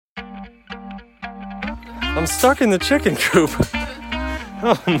I'm stuck in the chicken coop.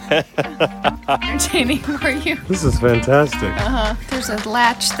 Oh, man. Entertaining for you. This is fantastic. There's a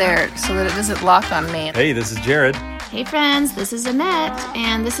latch there so that it doesn't lock on me. Hey, this is Jared. Hey friends, this is Annette,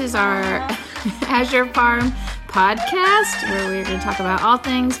 and this is our Azure Farm podcast, where we're going to talk about all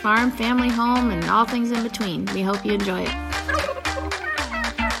things farm, family, home, and all things in between. We hope you enjoy it.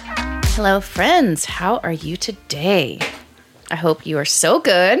 Hello friends, how are you today? I hope you are so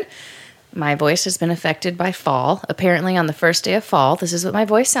good. My voice has been affected by fall. Apparently on the first day of fall, this is what my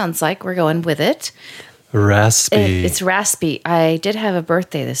voice sounds like. We're going with it. Raspy. It's raspy. I did have a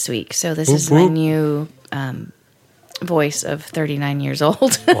birthday this week, so this is my new voice of 39 years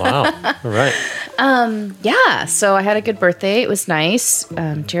old. Wow. All right. Yeah, so I had a good birthday. It was nice.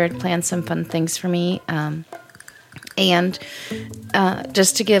 Jared planned some fun things for me. And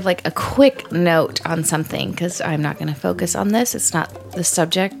just to give like a quick note on something, because I'm not going to focus on this. It's not the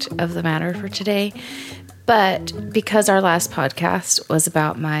subject of the matter for today. But because our last podcast was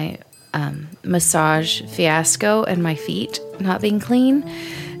about my massage fiasco and my feet not being clean,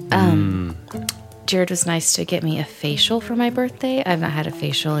 Jared was nice to get me a facial for my birthday. I've not had a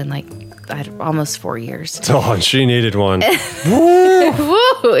facial in like almost 4 years. Oh, and she needed one.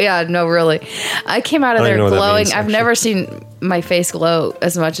 Woo! Yeah, no, really. I came out of there glowing. Means, I've never seen my face glow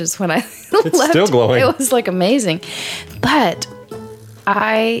as much as when I left. It's still glowing. It was like amazing. But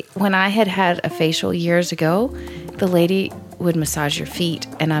when I had a facial years ago, the lady would massage your feet,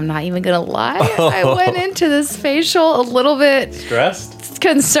 and I'm not even going to lie. I went into this facial a little bit Stressed?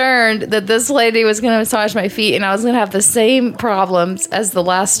 concerned that this lady was going to massage my feet and I was going to have the same problems as the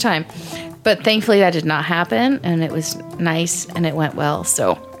last time. But thankfully that did not happen, and it was nice and it went well.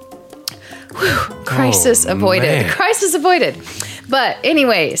 So, crisis avoided. Man. Crisis avoided. But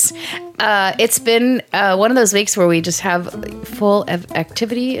anyways, it's been one of those weeks where we just have full of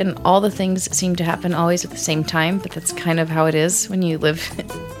activity and all the things seem to happen always at the same time. But that's kind of how it is when you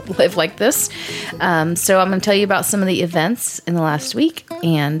live like this. So I'm going to tell you about some of the events in the last week,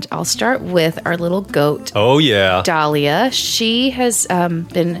 and I'll start with our little goat. Oh, yeah. Dahlia. She has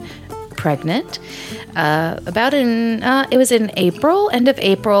been pregnant. It was in April, end of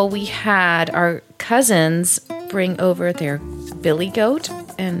April. We had our cousins bring over their Billy goat,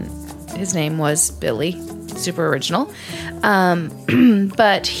 and his name was Billy. Super original.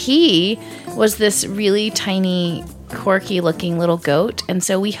 But he was this really tiny, quirky looking little goat, and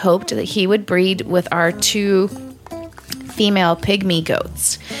so we hoped that he would breed with our two female pygmy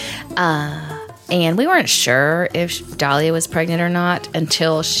goats. And we weren't sure if Dahlia was pregnant or not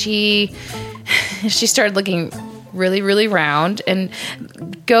until she started looking really, really round. And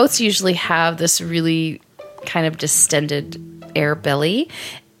goats usually have this really kind of distended air belly,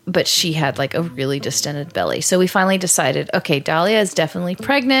 but she had like a really distended belly. So we finally decided, okay, Dahlia is definitely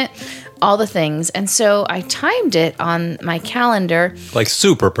pregnant, all the things. And so I timed it on my calendar. Like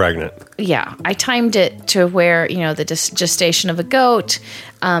super pregnant. Yeah, I timed it to where, the gestation of a goat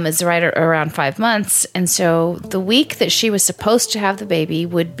is right around 5 months. And so the week that she was supposed to have the baby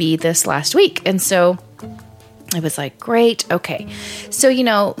would be this last week. And so I was like, great, okay. So,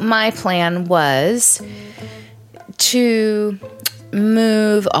 my plan was to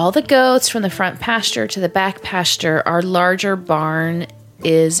move all the goats from the front pasture to the back pasture. Our larger barn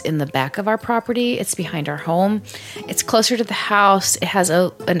is in the back of our property. It's behind our home. It's closer to the house. It has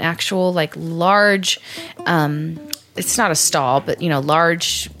an actual like large, it's not a stall, but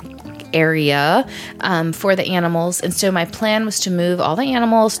large area for the animals. And so my plan was to move all the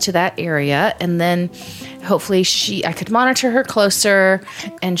animals to that area, and then hopefully I could monitor her closer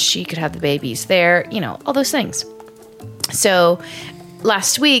and she could have the babies there, all those things. So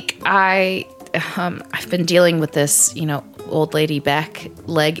last week I've been dealing with this, old lady back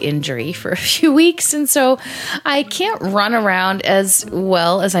leg injury for a few weeks. And so I can't run around as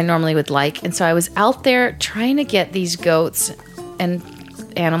well as I normally would like. And so I was out there trying to get these goats and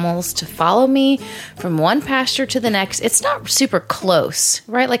animals to follow me from one pasture to the next. It's not super close,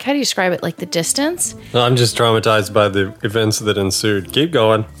 right? Like, how do you describe it? Like the distance? No, I'm just traumatized by the events that ensued. Keep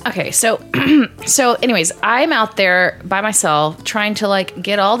going. Okay, so anyways, I'm out there by myself trying to like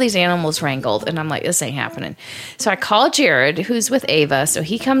get all these animals wrangled, and I'm like, this ain't happening. So I call Jared, who's with Ava. So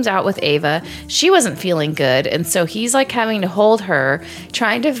he comes out with Ava. She wasn't feeling good, and so he's like having to hold her,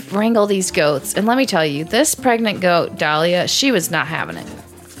 trying to wrangle these goats. And let me tell you, this pregnant goat, Dahlia, she was not having it.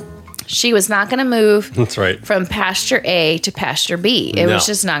 She was not going to move That's right. from pasture A to pasture B. It was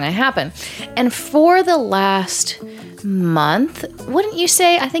just not going to happen. And for the last month, wouldn't you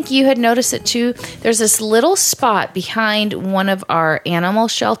say? I think you had noticed it too. There's this little spot behind one of our animal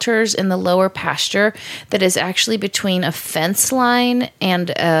shelters in the lower pasture that is actually between a fence line and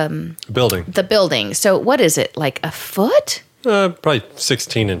Building. the building. So what is it, like a foot? Probably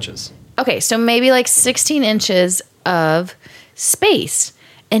 16 inches. Okay, so maybe like 16 inches of space.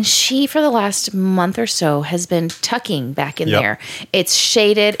 And she, for the last month or so, has been tucking back in Yep. there. It's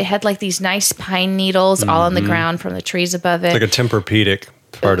shaded. It had like these nice pine needles all on the ground from the trees above it. Like a Tempur-Pedic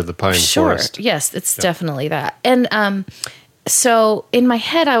part of the pine forest. Yes, it's definitely that. And so in my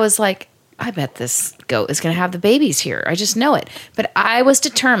head, I was like, I bet this goat is going to have the babies here. I just know it. But I was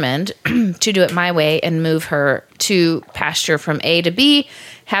determined to do it my way and move her to pasture from A to B,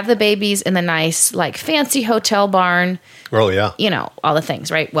 have the babies in the nice, like, fancy hotel barn. Oh, yeah. You know, all the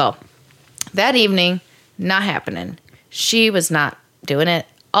things, right? Well, that evening, not happening. She was not doing it.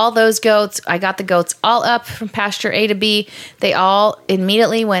 All those goats, I got the goats all up from pasture A to B. They all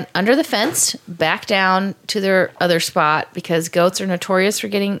immediately went under the fence, back down to their other spot, because goats are notorious for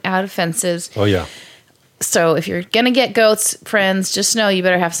getting out of fences. Oh, yeah. So if you're going to get goats, friends, just know you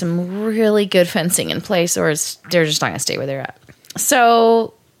better have some really good fencing in place, or they're just not going to stay where they're at.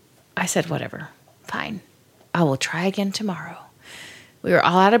 So I said, whatever, fine. I will try again tomorrow. We were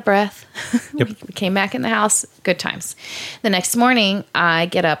all out of breath. Yep. We came back in the house. Good times. The next morning, I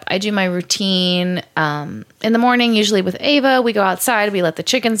get up. I do my routine. In the morning, usually with Ava, we go outside. We let the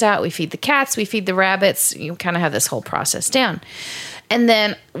chickens out. We feed the cats. We feed the rabbits. You kind of have this whole process down. And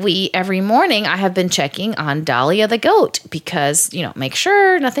then every morning, I have been checking on Dahlia the goat because, make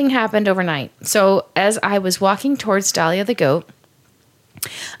sure nothing happened overnight. So as I was walking towards Dahlia the goat,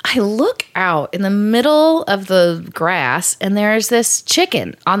 I look out in the middle of the grass, and there's this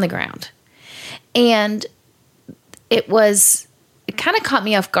chicken on the ground. And it kind of caught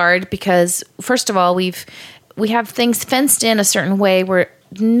me off guard because, first of all, we have things fenced in a certain way where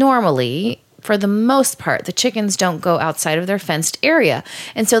normally, for the most part, the chickens don't go outside of their fenced area.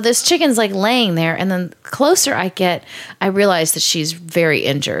 And so this chicken's like laying there, and then the closer I get, I realize that she's very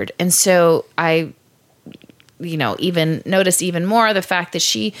injured. And so I even notice even more the fact that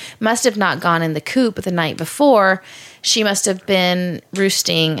she must have not gone in the coop the night before. She must have been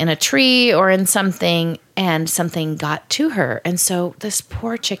roosting in a tree or in something, and something got to her. And so this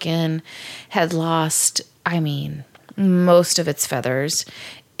poor chicken had lost, most of its feathers.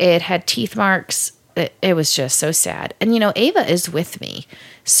 It had teeth marks. It was just so sad. And, Ava is with me.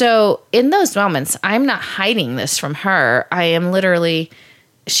 So in those moments, I'm not hiding this from her. I am literally...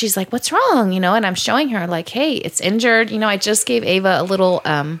 She's like, what's wrong? And I'm showing her like, hey, it's injured. I just gave Ava a little,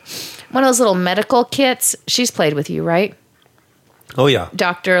 one of those little medical kits. She's played with you, right? Oh, yeah.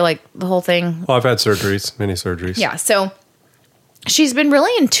 Doctor, like the whole thing. Oh, I've had surgeries, many surgeries. Yeah. So she's been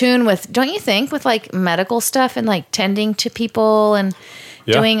really in tune with, don't you think, with like medical stuff and like tending to people and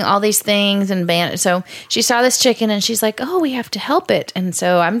doing all these things. And so she saw this chicken and she's like, oh, we have to help it. And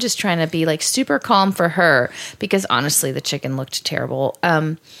so I'm just trying to be like super calm for her because honestly, the chicken looked terrible.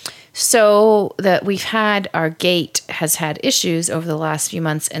 So that our gate has had issues over the last few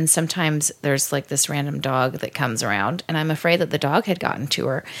months. And sometimes there's like this random dog that comes around, and I'm afraid that the dog had gotten to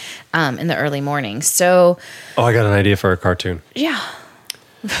her in the early morning. So, I got an idea for a cartoon. Yeah.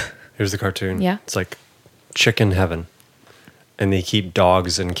 Here's the cartoon. Yeah. It's like chicken heaven. And they keep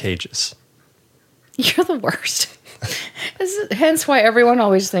dogs in cages. You're the worst. Hence why everyone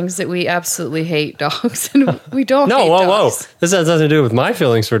always thinks that we absolutely hate dogs, and we don't hate dogs. Whoa. This has nothing to do with my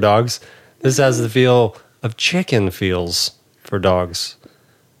feelings for dogs. This has the feel of chicken feels for dogs.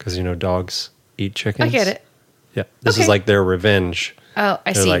 Because, dogs eat chickens. I get it. Yeah. This is like their revenge. Oh,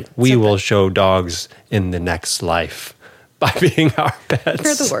 I see. They're like, we will show dogs in the next life by being our pets.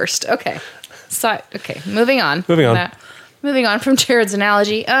 You're the worst. Okay. Okay, moving on. Moving on from Jared's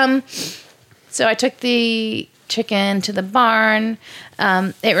analogy. So I took the chicken to the barn.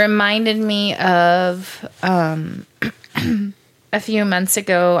 It reminded me of a few months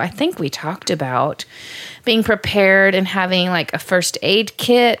ago. I think we talked about being prepared and having like a first aid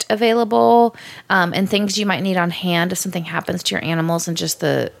kit available, and things you might need on hand if something happens to your animals, and just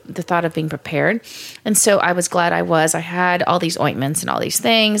the thought of being prepared. And so I was glad I had all these ointments and all these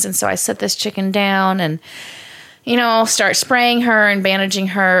things. And so I set this chicken down and start spraying her and bandaging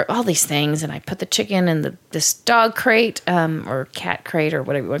her, all these things. And I put the chicken in this dog crate, or cat crate, or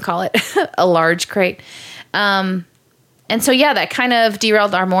whatever you want to call it, a large crate. And so, that kind of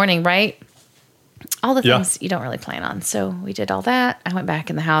derailed our morning, right? All the things you don't really plan on. So we did all that. I went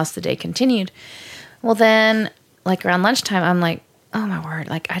back in the house. The day continued. Well, then, like around lunchtime, I'm like, oh my word.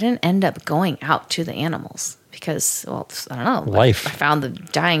 Like, I didn't end up going out to the animals because, I don't know. Life. I found the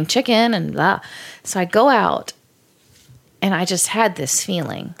dying chicken and blah. So I go out. And I just had this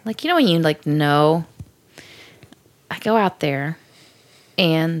feeling. Like, when you know, I go out there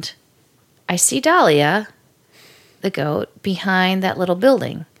and I see Dahlia, the goat, behind that little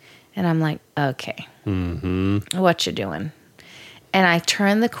building. And I'm like, okay, what you doing? And I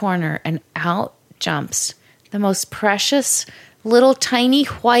turn the corner and out jumps the most precious little tiny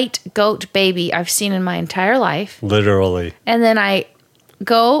white goat baby I've seen in my entire life. Literally. And then I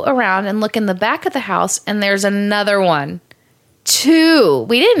go around and look in the back of the house, and there's another one. 2.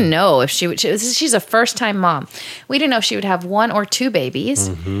 We didn't know if she's a first-time mom. We didn't know if she would have 1 or 2 babies.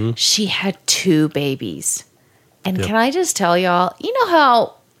 Mm-hmm. She had 2 babies. And Can I just tell y'all, you know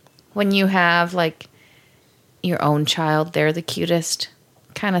how when you have, like, your own child, they're the cutest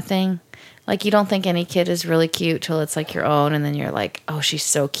kind of thing? Like, you don't think any kid is really cute till it's, like, your own, and then you're like, oh, she's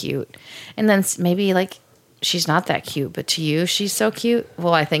so cute. And then maybe, like, she's not that cute, but to you, she's so cute.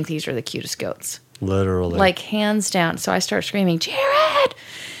 Well, I think these are the cutest goats. Literally. Like, hands down. So I start screaming, Jared!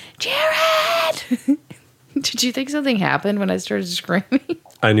 Jared! Did you think something happened when I started screaming?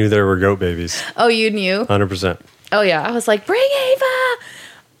 I knew there were goat babies. Oh, you knew? 100%. Oh, yeah. I was like, bring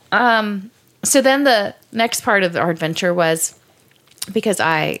Ava! So then the next part of our adventure was, because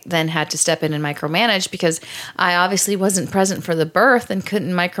I then had to step in and micromanage, because I obviously wasn't present for the birth and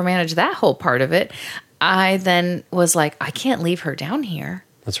couldn't micromanage that whole part of it. I then was like, I can't leave her down here.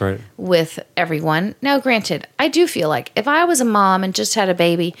 That's right. With everyone. Now, granted, I do feel like if I was a mom and just had a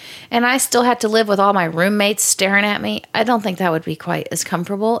baby and I still had to live with all my roommates staring at me, I don't think that would be quite as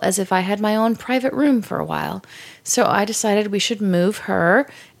comfortable as if I had my own private room for a while. So I decided we should move her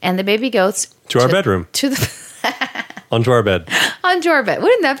and the baby goats to our bedroom. To the onto our bed. Onto our bed.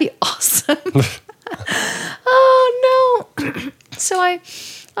 Wouldn't that be awesome? Oh, no. So I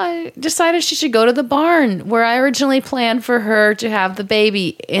decided she should go to the barn where I originally planned for her to have the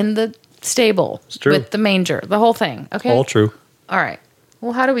baby in the stable with the manger, the whole thing. Okay. All true. All right.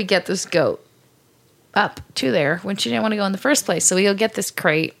 Well, how do we get this goat up to there when she didn't want to go in the first place? So we go get this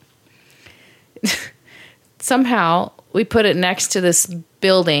crate. Somehow we put it next to this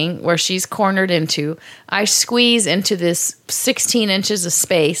building where she's cornered into. I squeeze into this 16 inches of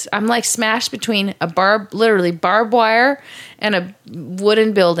space. I'm like smashed between literally barbed wire and a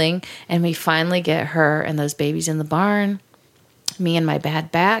wooden building. And we finally get her and those babies in the barn. Me and my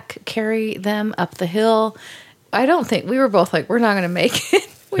bad back carry them up the hill. We were both like, we're not going to make it.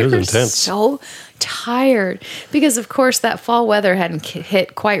 It was intense. So tired because, of course, that fall weather hadn't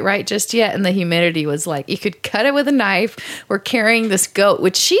hit quite right just yet, and the humidity was like you could cut it with a knife. We're carrying this goat,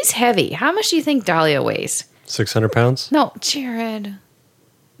 which she's heavy. How much do you think Dahlia weighs? 600 pounds? No, Jared.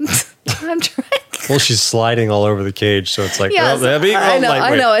 I'm trying. Well, she's sliding all over the cage, so it's like, yes, heavy. I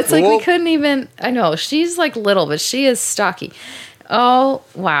know. It's like we couldn't even. I know she's like little, but she is stocky. Oh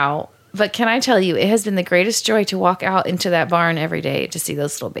wow. But can I tell you, it has been the greatest joy to walk out into that barn every day to see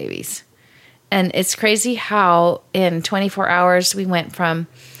those little babies. And it's crazy how in 24 hours we went from,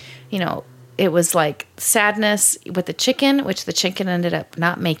 it was like sadness with the chicken, which the chicken ended up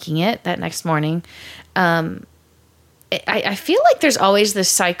not making it that next morning. I feel like there's always this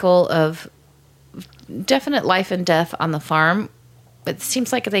cycle of definite life and death on the farm. It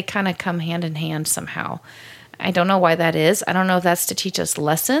seems like they kind of come hand in hand somehow. I don't know why that is. I don't know if that's to teach us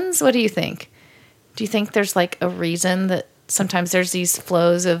lessons. What do you think? Do you think there's like a reason that sometimes there's these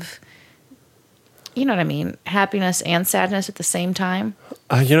flows of, you know what I mean, happiness and sadness at the same time?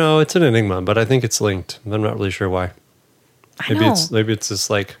 It's an enigma, but I think it's linked. I'm not really sure why. Maybe it's this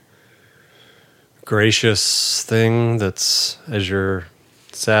like gracious thing that's, as you're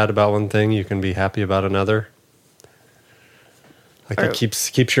sad about one thing, you can be happy about another. Like it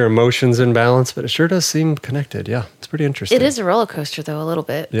keeps your emotions in balance, but it sure does seem connected. Yeah, it's pretty interesting. It is a roller coaster, though, a little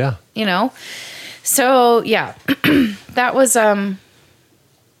bit. Yeah. So yeah, that was a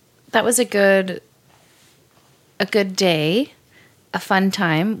good day, a fun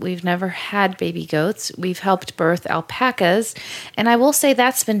time. We've never had baby goats. We've helped birth alpacas, and I will say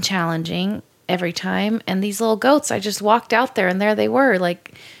that's been challenging every time. And these little goats, I just walked out there, and there they were,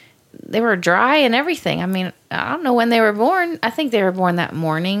 like. They were dry and everything. I mean, I don't know when they were born. I think they were born that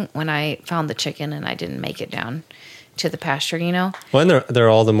morning when I found the chicken and I didn't make it down to the pasture, Well, and they're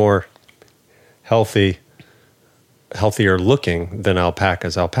all the more healthier looking than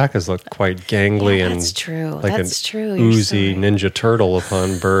alpacas. Alpacas look quite gangly that's true. Like that's true. Oozy ninja turtle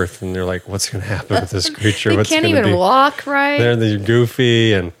upon birth, and they're like, "What's going to happen with this creature? They can't even walk right." They're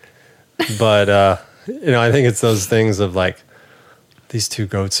goofy, but I think it's those things of like. These two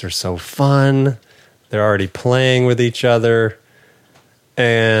goats are so fun. They're already playing with each other.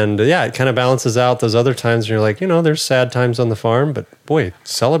 And yeah, it kind of balances out those other times. And you're like, there's sad times on the farm, but boy,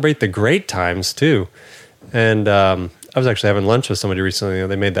 celebrate the great times too. And was actually having lunch with somebody recently,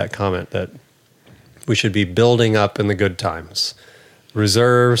 and they made that comment that we should be building up in the good times,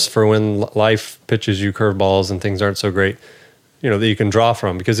 reserves for when life pitches you curveballs and things aren't so great, that you can draw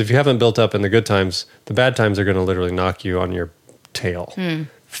from. Because if you haven't built up in the good times, the bad times are going to literally knock you on your tail.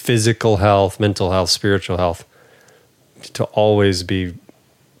 Physical health, mental health, spiritual health, to always be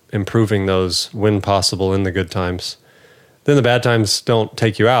improving those when possible in the good times. Then the bad times don't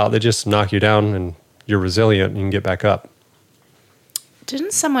take you out. They just knock you down and you're resilient and you can get back up.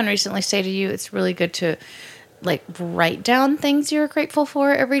 Didn't someone recently say to you it's really good to write down things you're grateful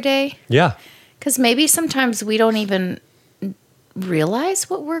for every day? Yeah. Because maybe sometimes we don't even realize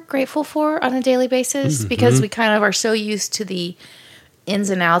what we're grateful for on a daily basis because we kind of are so used to the ins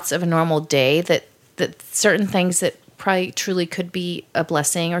and outs of a normal day that certain things that probably truly could be a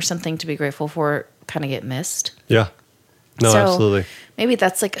blessing or something to be grateful for kind of get missed. Yeah. No, so absolutely. Maybe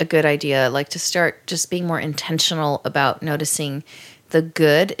that's a good idea, to start just being more intentional about noticing the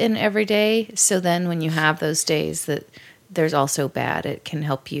good in every day. So then when you have those days that there's also bad, it can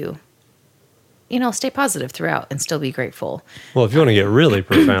help you, stay positive throughout and still be grateful. Well, if you want to get really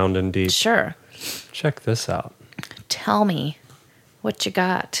profound and deep, Sure. check this out. Tell me what you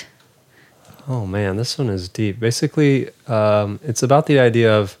got. Oh man, this one is deep. Basically, it's about the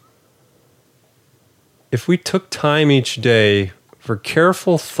idea of if we took time each day for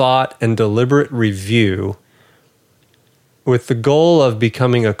careful thought and deliberate review with the goal of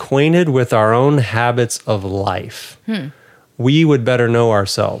becoming acquainted with our own habits of life, we would better know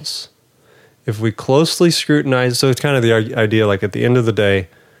ourselves. If we closely scrutinize, so it's kind of the idea at the end of the day,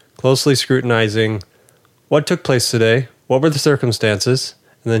 closely scrutinizing what took place today, what were the circumstances,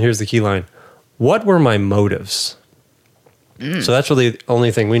 and then here's the key line. What were my motives? So that's really the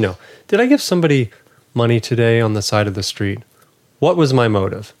only thing we know. Did I give somebody money today on the side of the street? What was my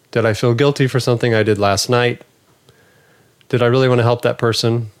motive? Did I feel guilty for something I did last night? Did I really want to help that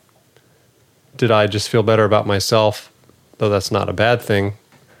person? Did I just feel better about myself? Though that's not a bad thing.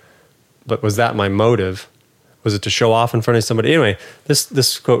 But was that my motive? Was it to show off in front of somebody? Anyway,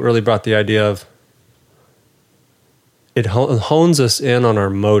 this quote really brought the idea of it hones us in on our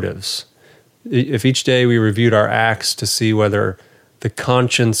motives. If each day we reviewed our acts to see whether the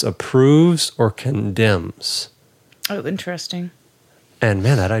conscience approves or condemns. Oh, interesting. And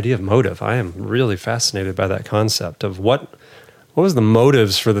man, that idea of motive, I am really fascinated by that concept of what was the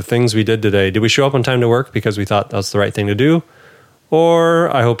motives for the things we did today? Did we show up on time to work because we thought that's the right thing to do?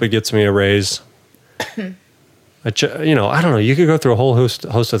 Or I hope it gets me a raise. I don't know. You could go through a whole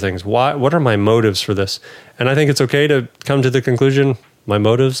host of things. What are my motives for this? And I think it's okay to come to the conclusion my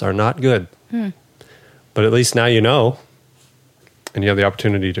motives are not good. But at least now you know, and you have the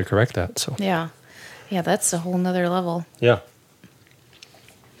opportunity to correct that. So yeah, that's a whole nother level. Yeah.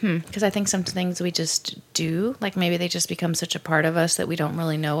 Because I think some things we just do, maybe they just become such a part of us that we don't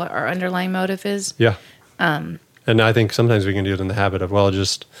really know what our underlying motive is. Yeah. And I think sometimes we can do it in the habit of,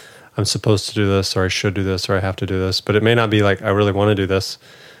 I'm supposed to do this, or I should do this, or I have to do this. But it may not be I really want to do this.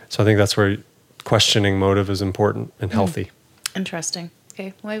 So I think that's where questioning motive is important and healthy. Interesting.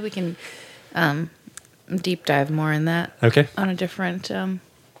 Okay. Well, we can deep dive more in that. Okay. On a different time.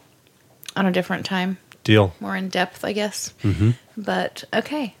 Deal. More in depth, I guess. Mm-hmm. But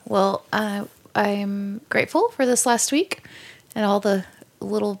okay. Well, I'm grateful for this last week and all the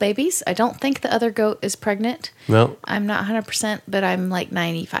little babies. I don't think the other goat is pregnant. No. I'm not 100%, but I'm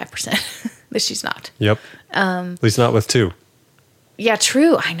 95% that she's not. Yep. At least not with two. Yeah,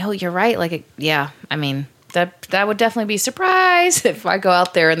 true. I know, you're right. I mean, that would definitely be a surprise if I go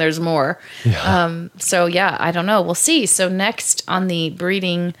out there and there's more. Yeah. So yeah, I don't know. We'll see. So next on the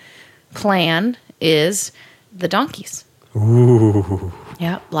breeding plan is the donkeys. Ooh.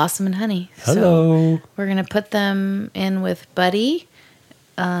 Yeah, Blossom and Honey. Hello. So we're going to put them in with Buddy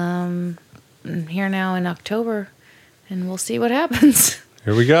here now in October, and we'll see what happens.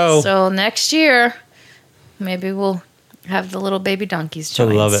 Here we go. So next year, maybe we'll have the little baby donkeys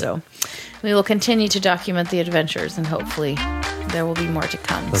join. I love it. So we will continue to document the adventures, and hopefully there will be more to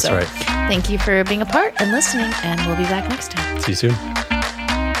come. That's right. Thank you for being a part and listening, and we'll be back next time. See you soon.